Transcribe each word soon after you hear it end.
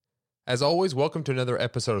As always, welcome to another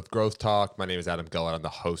episode of Growth Talk. My name is Adam Gullett. I'm the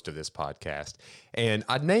host of this podcast. And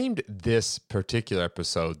I named this particular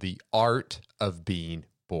episode The Art of Being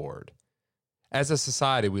Bored. As a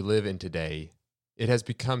society we live in today, we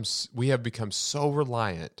have become so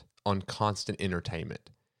reliant on constant entertainment.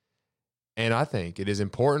 And I think it is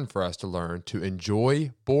important for us to learn to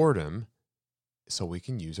enjoy boredom so we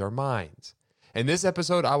can use our minds. In this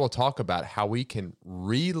episode, I will talk about how we can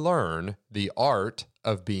relearn the art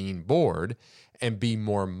of being bored and be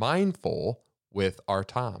more mindful with our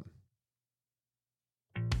time.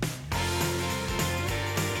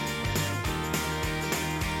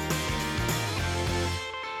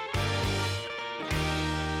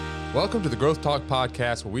 Welcome to the Growth Talk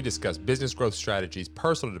podcast, where we discuss business growth strategies,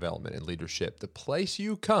 personal development, and leadership. The place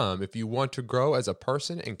you come if you want to grow as a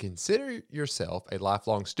person and consider yourself a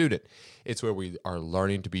lifelong student. It's where we are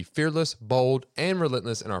learning to be fearless, bold, and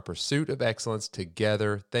relentless in our pursuit of excellence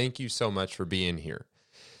together. Thank you so much for being here.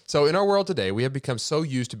 So in our world today, we have become so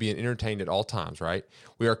used to being entertained at all times, right?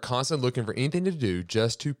 We are constantly looking for anything to do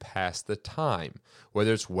just to pass the time,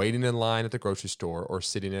 whether it's waiting in line at the grocery store or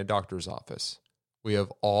sitting in a doctor's office. We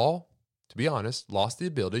have all, to be honest, lost the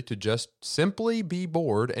ability to just simply be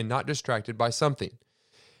bored and not distracted by something.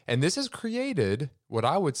 And this has created what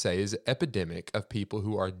I would say is an epidemic of people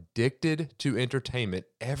who are addicted to entertainment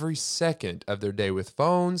every second of their day with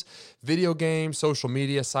phones, video games, social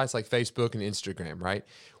media, sites like Facebook and Instagram, right?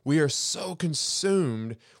 We are so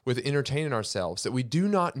consumed with entertaining ourselves that we do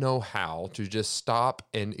not know how to just stop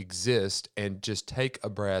and exist and just take a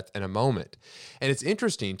breath and a moment. And it's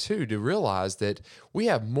interesting, too, to realize that we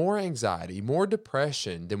have more anxiety, more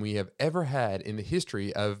depression than we have ever had in the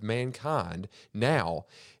history of mankind now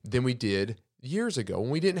than we did years ago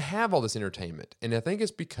when we didn't have all this entertainment. And I think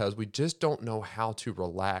it's because we just don't know how to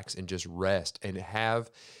relax and just rest and have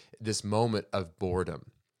this moment of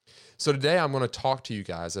boredom. So today I'm going to talk to you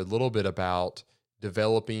guys a little bit about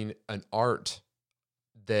developing an art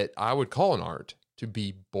that I would call an art to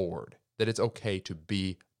be bored, that it's okay to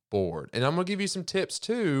be bored. And I'm going to give you some tips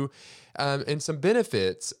too, and some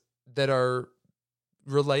benefits that are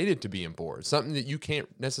related to being bored, something that you can't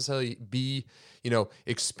necessarily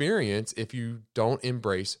experience if you don't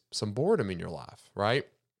embrace some boredom in your life, right?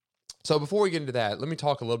 So before we get into that, let me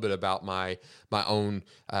talk a little bit about my own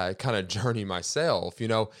kind of journey myself.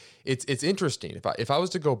 It's interesting. If I was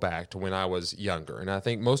to go back to when I was younger, and I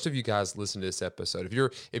think most of you guys listen to this episode, if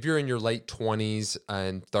you're in your late 20s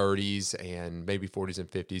and 30s and maybe 40s and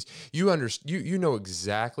 50s, you know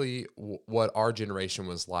exactly what our generation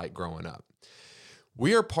was like growing up.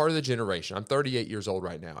 We are part of the generation. I'm 38 years old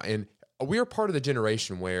right now, and we are part of the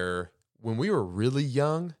generation where when we were really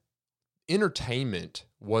young, entertainment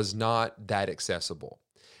was not that accessible.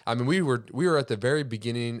 I mean, we were at the very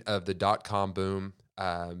beginning of the .com boom.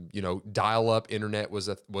 Dial-up internet was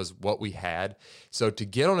what we had. So to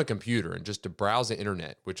get on a computer and just to browse the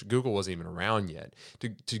internet, which Google wasn't even around yet,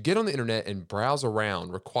 to get on the internet and browse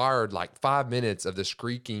around required like 5 minutes of the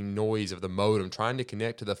squeaking noise of the modem trying to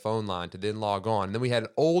connect to the phone line to then log on. And then we had an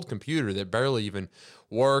old computer that barely even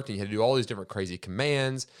worked, and you had to do all these different crazy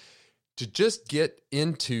commands. To just get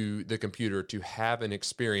into the computer to have an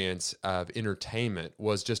experience of entertainment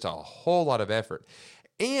was just a whole lot of effort.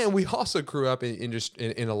 And we also grew up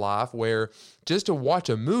in a life where just to watch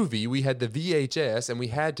a movie, we had the VHS, and we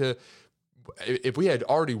had to, if we had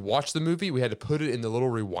already watched the movie, we had to put it in the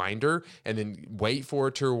little rewinder and then wait for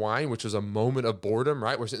it to rewind, which was a moment of boredom,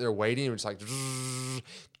 right? We're sitting there waiting, and it's like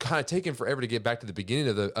kind of taking forever to get back to the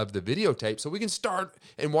beginning of the videotape so we can start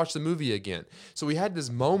and watch the movie again. So we had these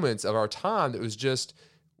moments of our time that was just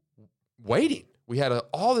waiting. We had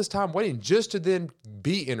all this time waiting just to then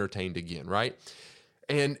be entertained again, right?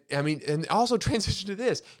 And also transition to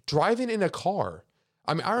this, driving in a car.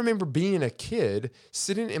 I mean, I remember being a kid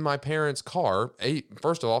sitting in my parents' car.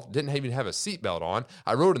 First of all, didn't even have a seatbelt on.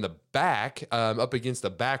 I rode in the back, up against the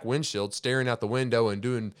back windshield, staring out the window and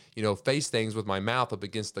doing, face things with my mouth up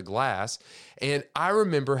against the glass. And I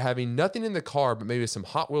remember having nothing in the car but maybe some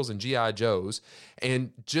Hot Wheels and G.I. Joes,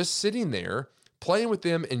 and just sitting there, playing with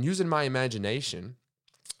them and using my imagination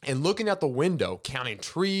and looking out the window, counting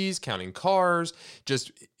trees, counting cars,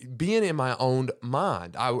 just being in my own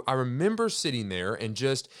mind. I remember sitting there and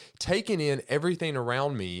just taking in everything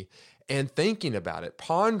around me and thinking about it,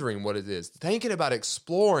 pondering what it is, thinking about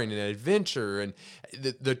exploring and adventure. And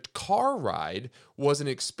the car ride was an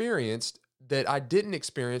experience that I didn't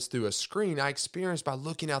experience through a screen. I experienced by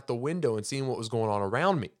looking out the window and seeing what was going on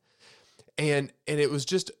around me. And it was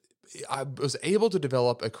just I was able to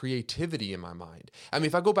develop a creativity in my mind. I mean,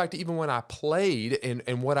 if I go back to even when I played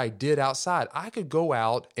and what I did outside, I could go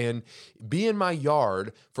out and be in my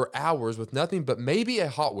yard for hours with nothing but maybe a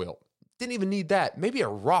Hot Wheel. Didn't even need that. Maybe a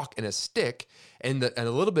rock and a stick and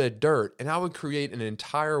a little bit of dirt, and I would create an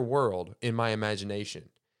entire world in my imagination.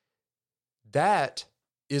 That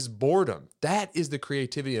is boredom. That is the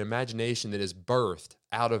creativity and imagination that is birthed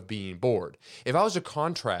out of being bored. If I was to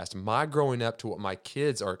contrast my growing up to what my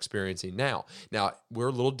kids are experiencing now, we're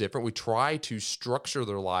a little different. We try to structure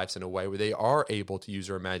their lives in a way where they are able to use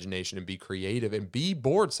their imagination and be creative and be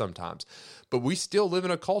bored sometimes. But we still live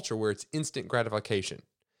in a culture where it's instant gratification.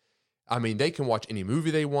 I mean, they can watch any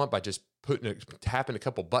movie they want by just tapping a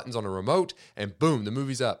couple buttons on a remote, and boom, the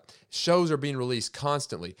movie's up. Shows are being released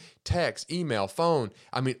constantly. Text, email, phone.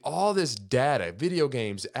 I mean, all this data, video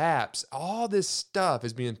games, apps, all this stuff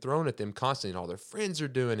is being thrown at them constantly, and all their friends are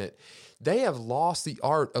doing it. They have lost the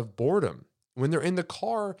art of boredom. When they're in the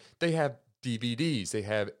car, they have DVDs, they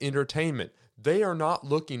have entertainment. They are not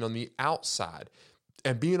looking on the outside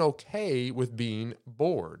and being okay with being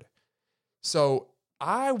bored. So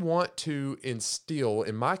I want to instill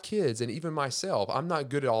in my kids and even myself, I'm not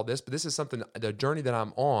good at all this, but this is something, the journey that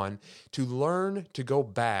I'm on, to learn to go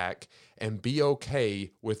back and be okay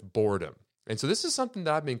with boredom. And so this is something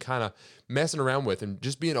that I've been kind of messing around with and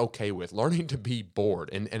just being okay with, learning to be bored.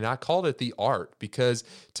 And I called it the art because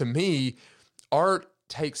to me, art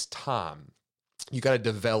takes time. You got to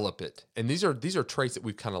develop it. And these are traits that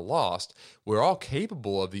we've kind of lost. We're all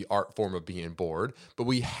capable of the art form of being bored, but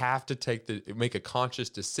we have to make a conscious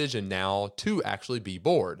decision now to actually be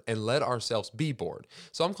bored and let ourselves be bored.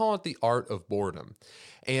 So I'm calling it the art of boredom.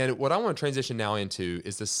 And what I want to transition now into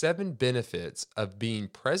is the 7 benefits of being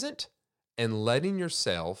present and letting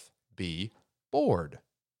yourself be bored.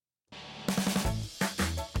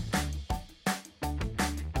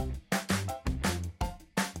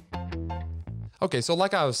 Okay, so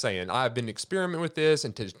like I was saying, I've been experimenting with this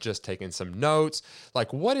and just taking some notes.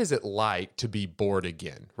 Like, what is it like to be bored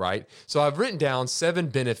again, right? So I've written down 7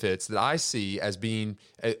 benefits that I see as being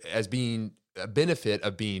a benefit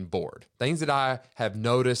of being bored. Things that I have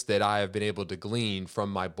noticed that I have been able to glean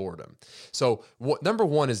from my boredom. So number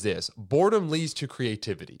 1 is this: boredom leads to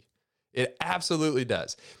creativity. It absolutely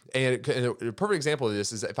does. And a perfect example of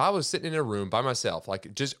this is if I was sitting in a room by myself,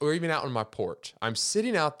 or even out on my porch, I'm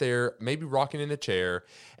sitting out there, maybe rocking in a chair,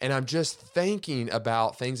 and I'm just thinking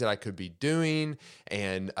about things that I could be doing,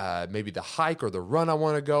 and maybe the hike or the run I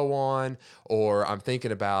want to go on, or I'm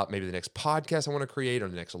thinking about maybe the next podcast I want to create or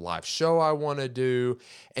the next live show I want to do.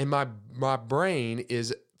 And my brain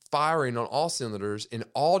is firing on all cylinders in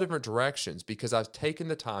all different directions because I've taken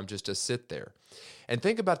the time just to sit there. And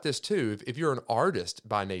think about this too. If you're an artist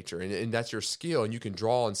by nature and that's your skill and you can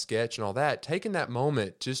draw and sketch and all that, taking that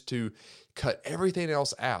moment just to cut everything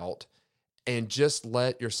else out and just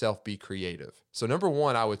let yourself be creative. So number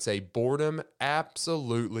 1, I would say boredom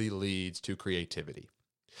absolutely leads to creativity.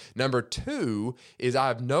 Number 2 is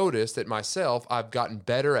I've noticed that I've gotten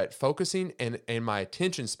better at focusing and my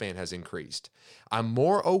attention span has increased. I'm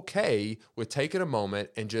more okay with taking a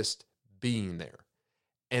moment and just being there.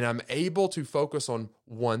 And I'm able to focus on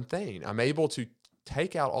one thing. I'm able to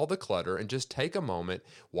take out all the clutter and just take a moment,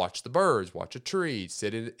 watch the birds, watch a tree,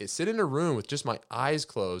 sit in a room with just my eyes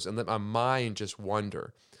closed and let my mind just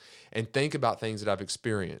wander and think about things that I've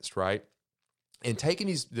experienced, right? And taking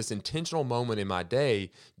this intentional moment in my day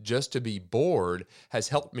just to be bored has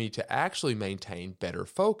helped me to actually maintain better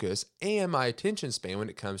focus and my attention span when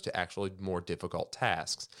it comes to actually more difficult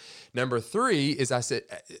tasks. Number 3 is I said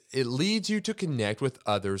it leads you to connect with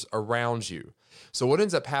others around you. So what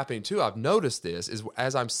ends up happening too, I've noticed this, is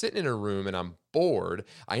as I'm sitting in a room and I'm bored,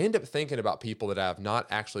 I end up thinking about people that I have not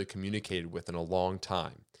actually communicated with in a long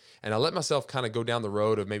time. And I let myself kind of go down the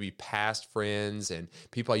road of maybe past friends and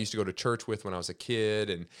people I used to go to church with when I was a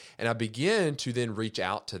kid. And I begin to then reach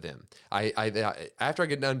out to them. After I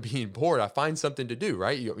get done being bored, I find something to do,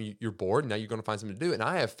 right? You're bored, and now you're going to find something to do. And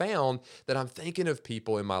I have found that I'm thinking of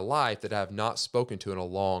people in my life that I have not spoken to in a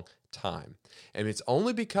long time. And it's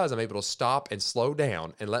only because I'm able to stop and slow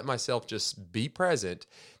down and let myself just be present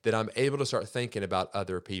that I'm able to start thinking about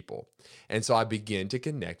other people. And so I begin to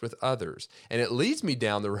connect with others. And it leads me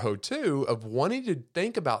down the road too of wanting to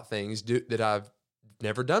think about things that I've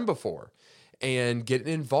never done before and getting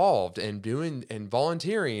involved and doing and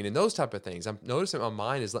volunteering and those type of things. I'm noticing my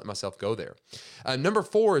mind is letting myself go there. Number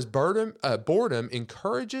 4 is boredom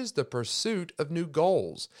encourages the pursuit of new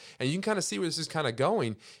goals. And you can kind of see where this is kind of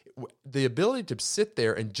going. The ability to sit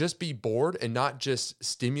there and just be bored and not just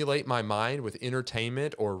stimulate my mind with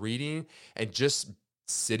entertainment or reading and just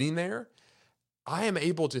sitting there, I am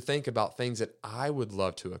able to think about things that I would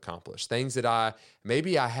love to accomplish, things that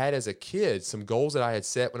maybe I had as a kid, some goals that I had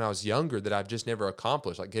set when I was younger that I've just never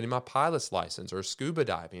accomplished, like getting my pilot's license or scuba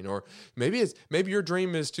diving, or maybe your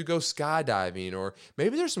dream is to go skydiving, or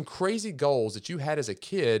maybe there's some crazy goals that you had as a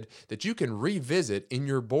kid that you can revisit in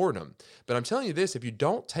your boredom. But I'm telling you this, if you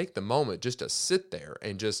don't take the moment just to sit there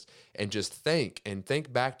and just think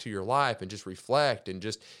back to your life and just reflect and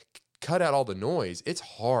just cut out all the noise, it's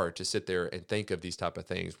hard to sit there and think of these type of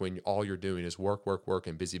things when all you're doing is work, work, work,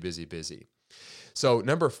 and busy, busy, busy. So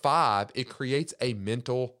number 5, it creates a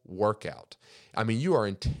mental workout. I mean, you are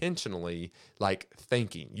intentionally like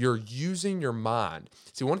thinking. You're using your mind.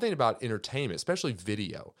 See, one thing about entertainment, especially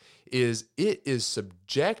video, is it is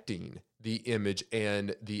subjecting the image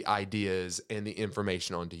and the ideas and the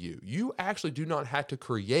information onto you. You actually do not have to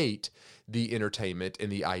create the entertainment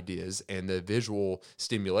and the ideas and the visual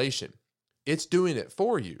stimulation. It's doing it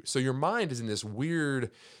for you. So your mind is in this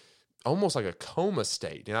weird, almost like a coma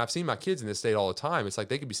state. And I've seen my kids in this state all the time. It's like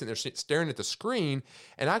they could be sitting there staring at the screen,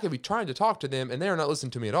 and I could be trying to talk to them, and they are not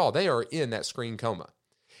listening to me at all. They are in that screen coma.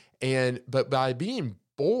 But by being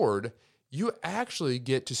bored, you actually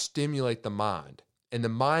get to stimulate the mind. And the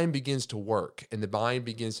mind begins to work, and the mind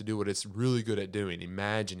begins to do what it's really good at doing,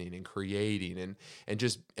 imagining and creating and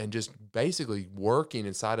just basically working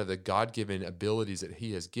inside of the God-given abilities that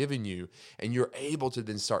he has given you. And you're able to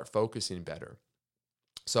then start focusing better.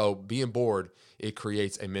 So being bored, it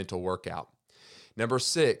creates a mental workout. Number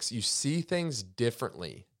 6, you see things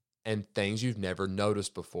differently and things you've never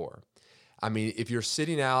noticed before. I mean, if you're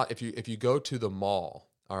sitting out, if you go to the mall,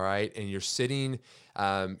 all right, and you're sitting,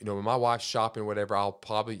 when my wife's shopping or whatever, I'll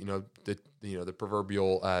probably, the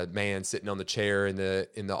proverbial man sitting on the chair in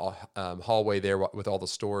the hallway there with all the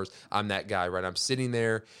stores. I'm that guy, right? I'm sitting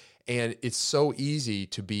there, and it's so easy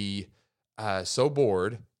to be so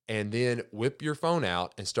bored and then whip your phone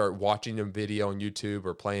out and start watching a video on YouTube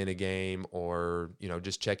or playing a game or,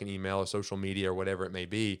 just checking email or social media or whatever it may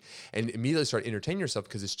be, and immediately start entertaining yourself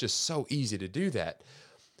because it's just so easy to do that.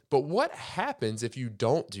 But what happens if you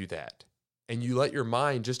don't do that and you let your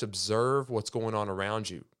mind just observe what's going on around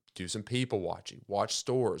you? Do some people watching, watch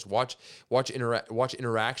stores, watch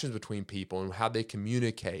interactions between people and how they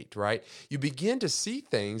communicate, right? You begin to see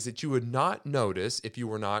things that you would not notice if you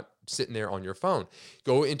were not sitting there on your phone.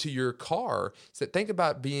 Go into your car. So think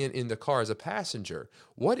about being in the car as a passenger.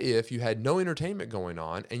 What if you had no entertainment going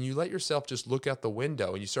on and you let yourself just look out the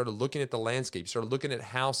window and you started looking at the landscape, you started looking at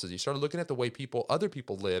houses, you started looking at the way other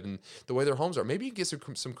people live and the way their homes are. Maybe you get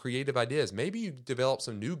some creative ideas. Maybe you develop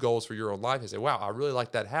some new goals for your own life and say, wow, I really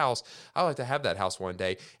like that house. I'd like to have that house one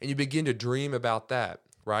day. And you begin to dream about that.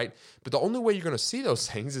 Right? But the only way you're going to see those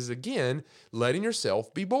things is, again, letting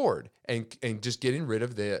yourself be bored and just getting rid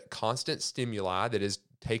of the constant stimuli that is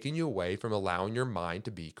taking you away from allowing your mind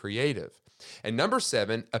to be creative. And number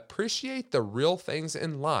 7, appreciate the real things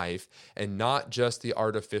in life and not just the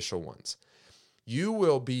artificial ones. You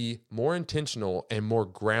will be more intentional and more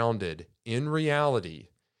grounded in reality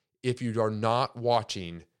if you are not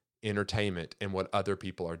watching entertainment and what other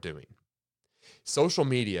people are doing. Social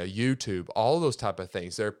media, YouTube, all those type of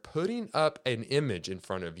things, they're putting up an image in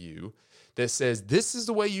front of you that says, this is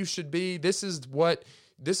the way you should be. This is what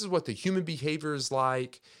the human behavior is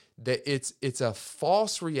like. That it's a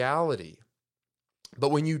false reality. But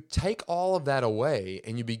when you take all of that away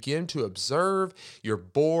and you begin to observe, you're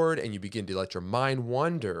bored and you begin to let your mind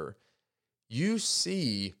wander, you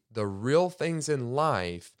see the real things in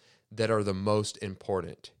life that are the most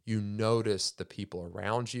important. You notice the people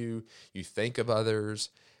around you. You think of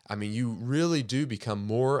others. I mean, you really do become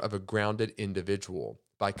more of a grounded individual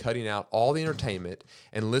by cutting out all the entertainment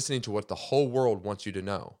and listening to what the whole world wants you to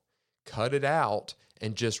know. Cut it out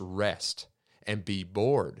and just rest and be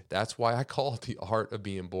bored. That's why I call it the art of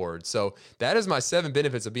being bored. So that is my 7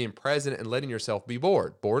 benefits of being present and letting yourself be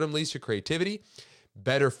bored. Boredom leads to creativity.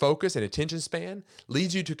 Better focus and attention span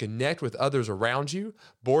leads you to connect with others around you.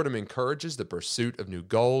 Boredom encourages the pursuit of new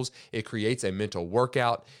goals. It creates a mental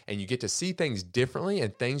workout, and you get to see things differently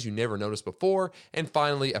and things you never noticed before. And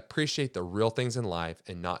finally, appreciate the real things in life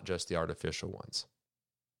and not just the artificial ones.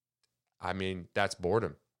 I mean, that's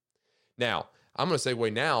boredom. Now, I'm going to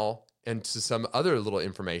segue now into some other little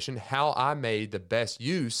information, how I made the best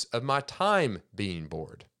use of my time being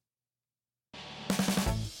bored.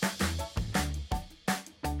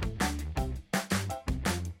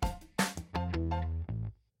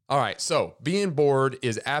 All right, so being bored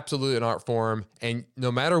is absolutely an art form, and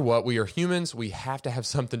no matter what, we are humans, we have to have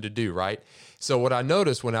something to do, right? So what I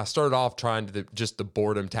noticed when I started off trying to just the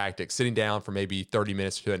boredom tactic, sitting down for maybe 30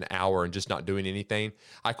 minutes to an hour and just not doing anything,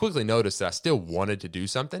 I quickly noticed that I still wanted to do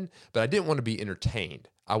something, but I didn't want to be entertained.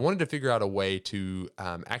 I wanted to figure out a way to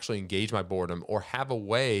actually engage my boredom or have a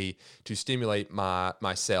way to stimulate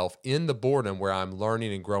myself in the boredom where I'm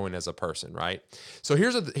learning and growing as a person, right? So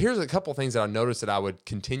here's a couple things that I noticed that I would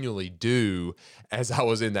continually do as I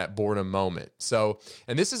was in that boredom moment. So,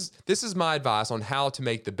 and this is my advice on how to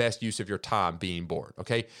make the best use of your time being bored,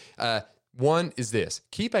 okay? One is this: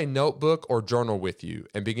 keep a notebook or journal with you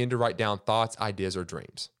and begin to write down thoughts, ideas, or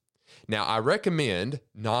dreams. Now, I recommend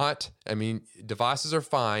devices are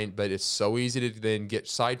fine, but it's so easy to then get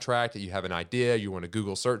sidetracked that you have an idea, you want to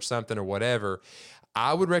Google search something or whatever.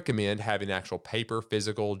 I would recommend having an actual paper,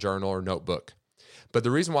 physical journal, or notebook. But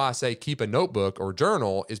the reason why I say keep a notebook or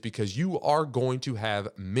journal is because you are going to have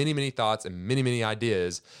many, many thoughts and many, many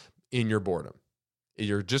ideas in your boredom.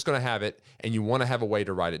 You're just going to have it, and you want to have a way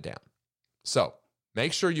to write it down. So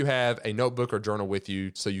make sure you have a notebook or journal with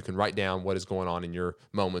you so you can write down what is going on in your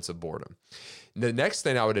moments of boredom. The next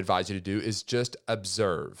thing I would advise you to do is just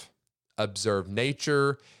observe. Observe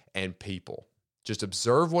nature and people. Just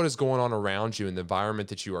observe what is going on around you in the environment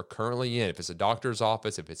that you are currently in. If it's a doctor's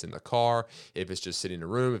office, if it's in the car, if it's just sitting in a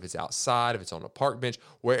room, if it's outside, if it's on a park bench,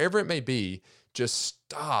 wherever it may be, just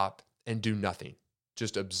stop and do nothing.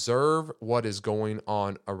 Just observe what is going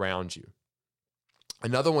on around you.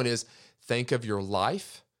 Another one is think of your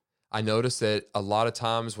life. I noticed that a lot of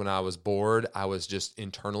times when I was bored, I was just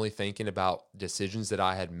internally thinking about decisions that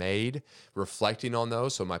I had made, reflecting on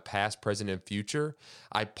those. So my past, present, and future.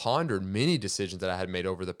 I pondered many decisions that I had made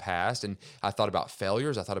over the past, and I thought about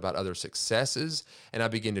failures. I thought about other successes, and I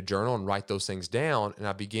began to journal and write those things down, and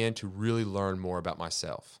I began to really learn more about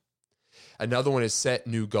myself. Another one is set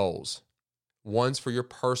new goals. One's for your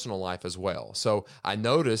personal life as well. So I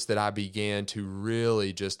noticed that I began to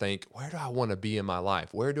really just think, where do I want to be in my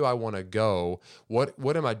life? Where do I want to go? What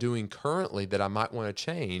am I doing currently that I might want to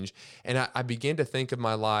change? And I began to think of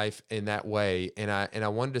my life in that way. And I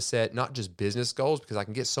wanted to set not just business goals, because I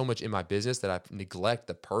can get so much in my business that I neglect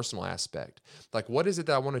the personal aspect. Like, what is it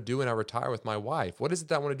that I want to do when I retire with my wife? What is it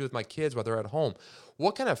that I want to do with my kids while they're at home?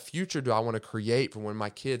 What kind of future do I want to create for when my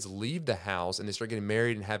kids leave the house and they start getting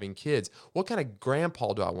married and having kids? What kind of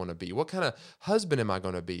grandpa do I want to be? What kind of husband am I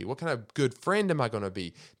going to be? What kind of good friend am I going to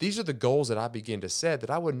be? These are the goals that I begin to set that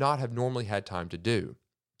I would not have normally had time to do.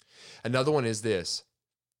 Another one is this: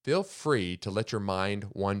 feel free to let your mind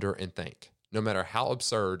wander and think, no matter how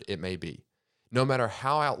absurd it may be, no matter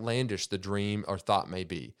how outlandish the dream or thought may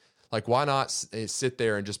be. Like, why not sit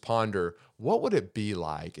there and just ponder, what would it be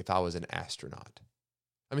like if I was an astronaut?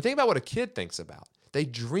 I mean, think about what a kid thinks about. They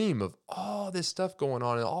dream of all this stuff going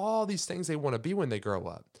on and all these things they want to be when they grow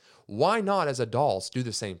up. Why not, as adults, do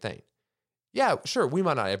the same thing? Yeah, sure, we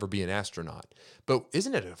might not ever be an astronaut, but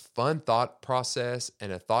isn't it a fun thought process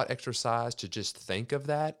and a thought exercise to just think of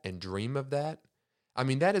that and dream of that? I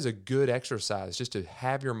mean, that is a good exercise, just to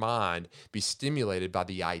have your mind be stimulated by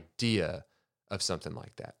the idea of something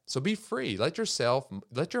like that. So be free. Let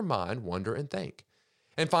your mind wander and think.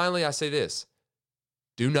 And finally, I say this: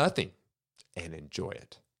 do nothing and enjoy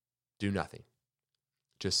it. Do nothing.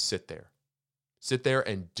 Just sit there. Sit there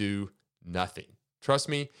and do nothing. Trust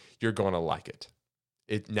me, you're going to like it.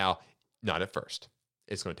 Now, not at first.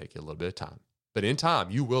 It's going to take you a little bit of time. But in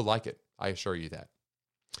time, you will like it. I assure you that.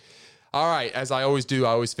 All right, as I always do, I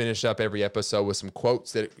always finish up every episode with some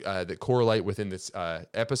quotes that correlate within this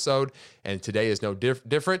episode, and today is no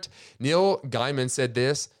different. Neil Gaiman said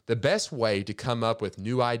this: the best way to come up with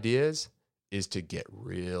new ideas is to get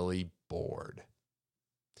really bored.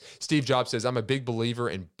 Steve Jobs says, I'm a big believer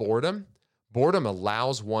in boredom. Boredom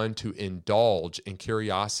allows one to indulge in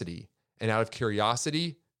curiosity, and out of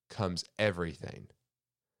curiosity comes everything.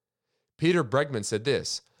 Peter Bregman said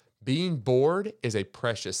this: being bored is a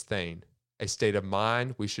precious thing, a state of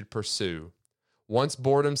mind we should pursue. Once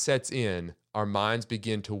boredom sets in, our minds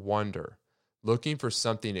begin to wander, looking for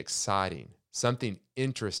something exciting, something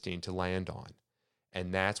interesting to land on.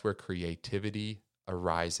 And that's where creativity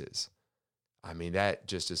arises. I mean, that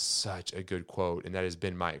just is such a good quote, and that has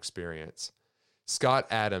been my experience. Scott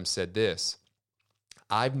Adams said this: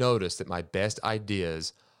 I've noticed that my best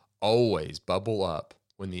ideas always bubble up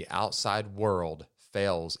when the outside world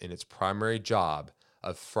fails in its primary job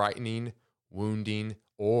of frightening, wounding,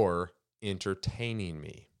 or entertaining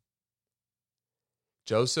me.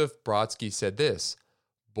 Joseph Brodsky said this: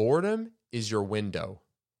 boredom is your window.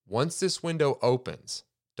 Once this window opens,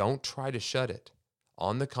 don't try to shut it.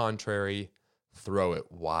 On the contrary, throw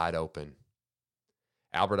it wide open.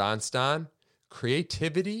 Albert Einstein,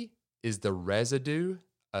 creativity is the residue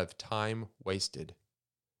of time wasted.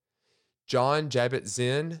 John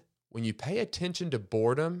Kabat-Zinn, when you pay attention to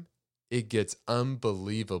boredom, it gets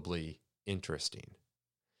unbelievably interesting.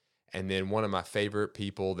 And then one of my favorite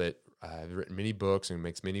people that have written many books and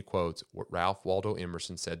makes many quotes, Ralph Waldo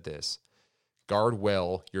Emerson said this: guard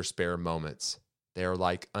well your spare moments. They are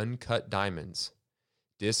like uncut diamonds.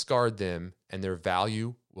 Discard them and their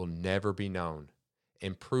value will never be known.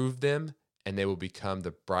 Improve them and they will become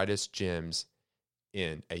the brightest gems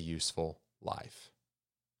in a useful life.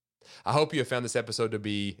 I hope you have found this episode to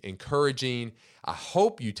be encouraging. I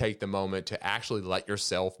hope you take the moment to actually let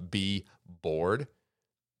yourself be bored,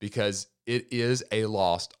 because it is a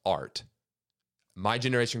lost art. My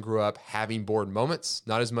generation grew up having bored moments,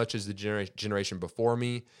 not as much as the generation before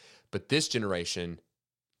me, but this generation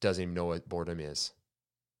doesn't even know what boredom is.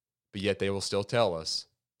 But yet they will still tell us,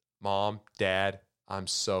 Mom, Dad, I'm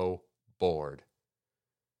so bored.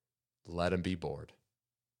 Let them be bored.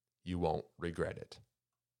 You won't regret it.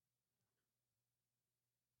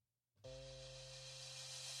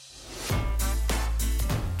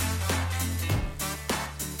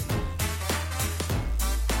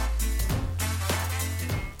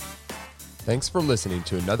 Thanks for listening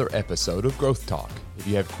to another episode of Growth Talk. If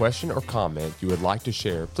you have a question or comment you would like to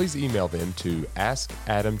share, please email them to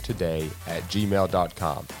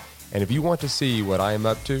askadamtoday@gmail.com. And if you want to see what I am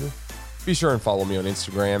up to, be sure and follow me on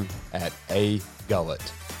Instagram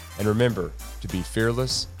 @agullet. And remember to be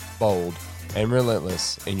fearless, bold, and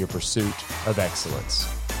relentless in your pursuit of excellence.